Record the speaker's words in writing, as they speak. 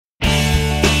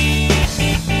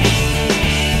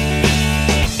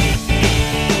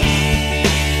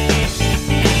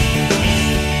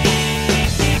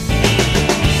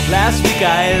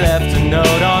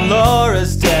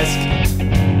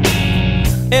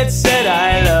It said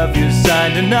I love you,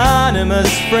 signed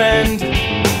anonymous friend.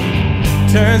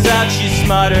 Turns out she's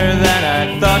smarter than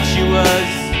I thought she was.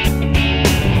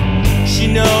 She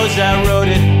knows I wrote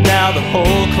it, now the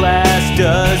whole class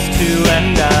does too.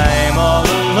 And I'm all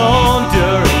alone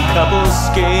during couples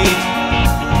skate,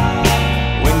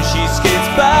 when she skates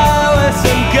by with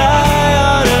some guy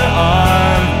on her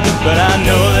arm. But I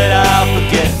know that I'll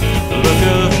forget the look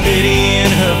of pity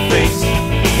in her face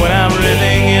when I'm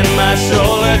living in my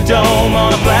solar dome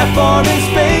on a platform in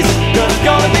space. 'Cause it's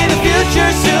gonna be the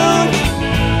future soon.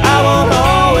 I won't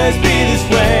always be this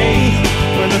way,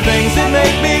 when the things that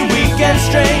make me weak and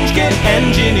strange get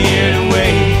engineered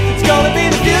away. It's gonna be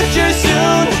the future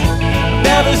soon. I've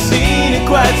never seen it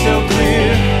quite so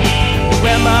clear.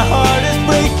 When my heart is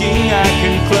breaking, I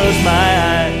can close my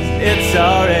eyes. It's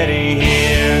already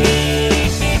here.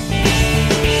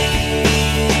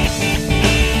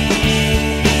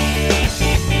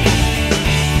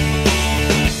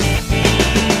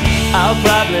 I'll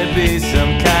probably be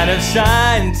some kind of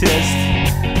scientist,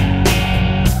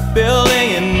 building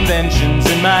inventions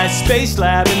in my space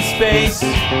lab in space.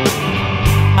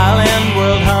 I'll end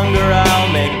world hunger, I'll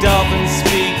make dolphins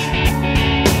speak,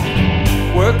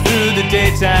 work through the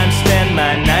daytime, spend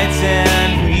my nights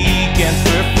and weekends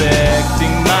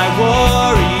perfecting my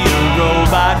warrior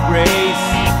robot race,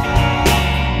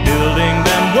 building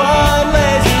them one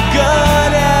laser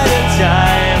gun at a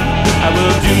time. I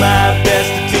will do my best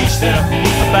to teach them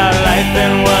about life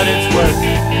and what it's worth.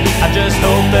 I just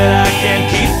hope that I can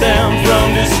keep them from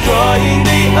destroying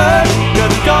the earth. 'Cause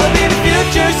it's gonna be the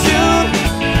future soon,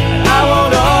 and I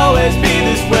won't always be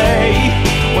this way,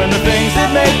 when the things that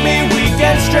make me weak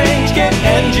and strange get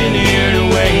engineered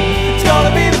away. It's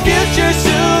gonna be the future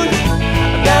soon.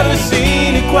 I've never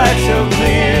seen it quite so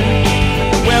clear.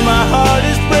 When my heart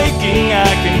is breaking,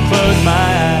 I can close my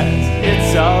eyes.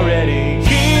 It's already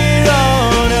here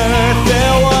on earth.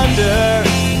 They'll wonder,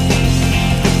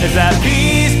 as I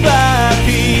piece by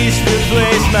piece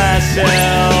replace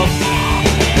myself,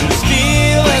 and the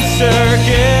steel and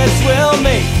circuits will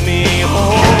make me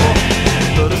whole.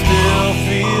 But I still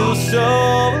feel so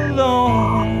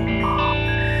alone,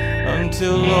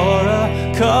 until Laura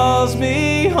calls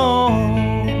me home.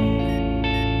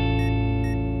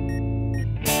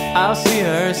 I'll see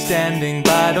her standing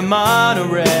by the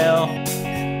monorail.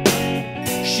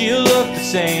 She'll look the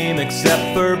same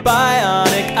except for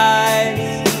bionic eyes.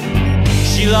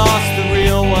 She lost the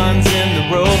real ones in the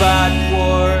robot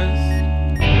wars.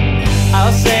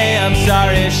 I'll say I'm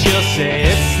sorry, she'll say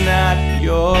it's not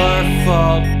your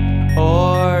fault.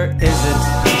 Or is it?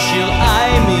 She'll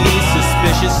eye me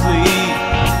suspiciously,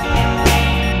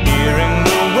 hearing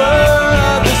the whir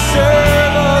of the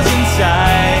servos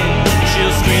inside.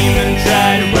 She'll scream and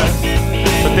try to run,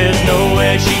 but there's no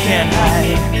way she can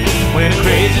hide, when a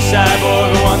crazy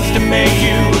cyborg wants to make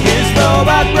you his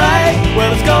robot bride.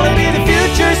 Well, it's gonna be the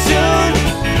future soon,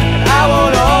 and I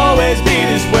won't always be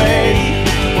this way,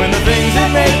 when the things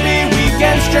that make me weak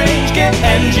and strange get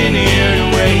engineered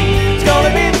away. It's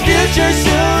gonna be the future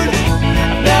soon.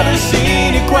 I've never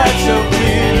seen it quite so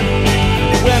clear.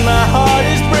 When my heart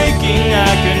is breaking,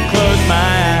 I can close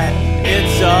my eyes.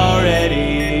 It's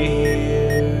already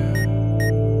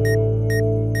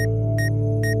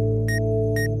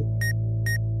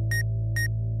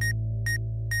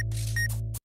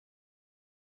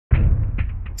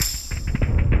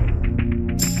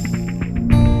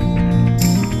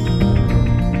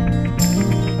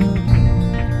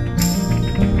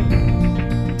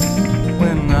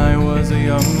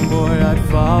young boy, I'd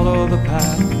follow the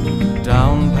path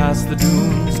down past the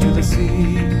dunes to the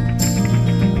sea.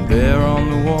 There on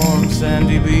the warm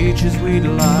sandy beaches we'd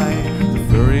lie, the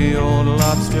furry old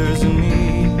lobsters and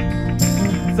me.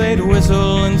 They'd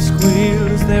whistle and squeal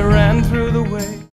as they ran through the waves.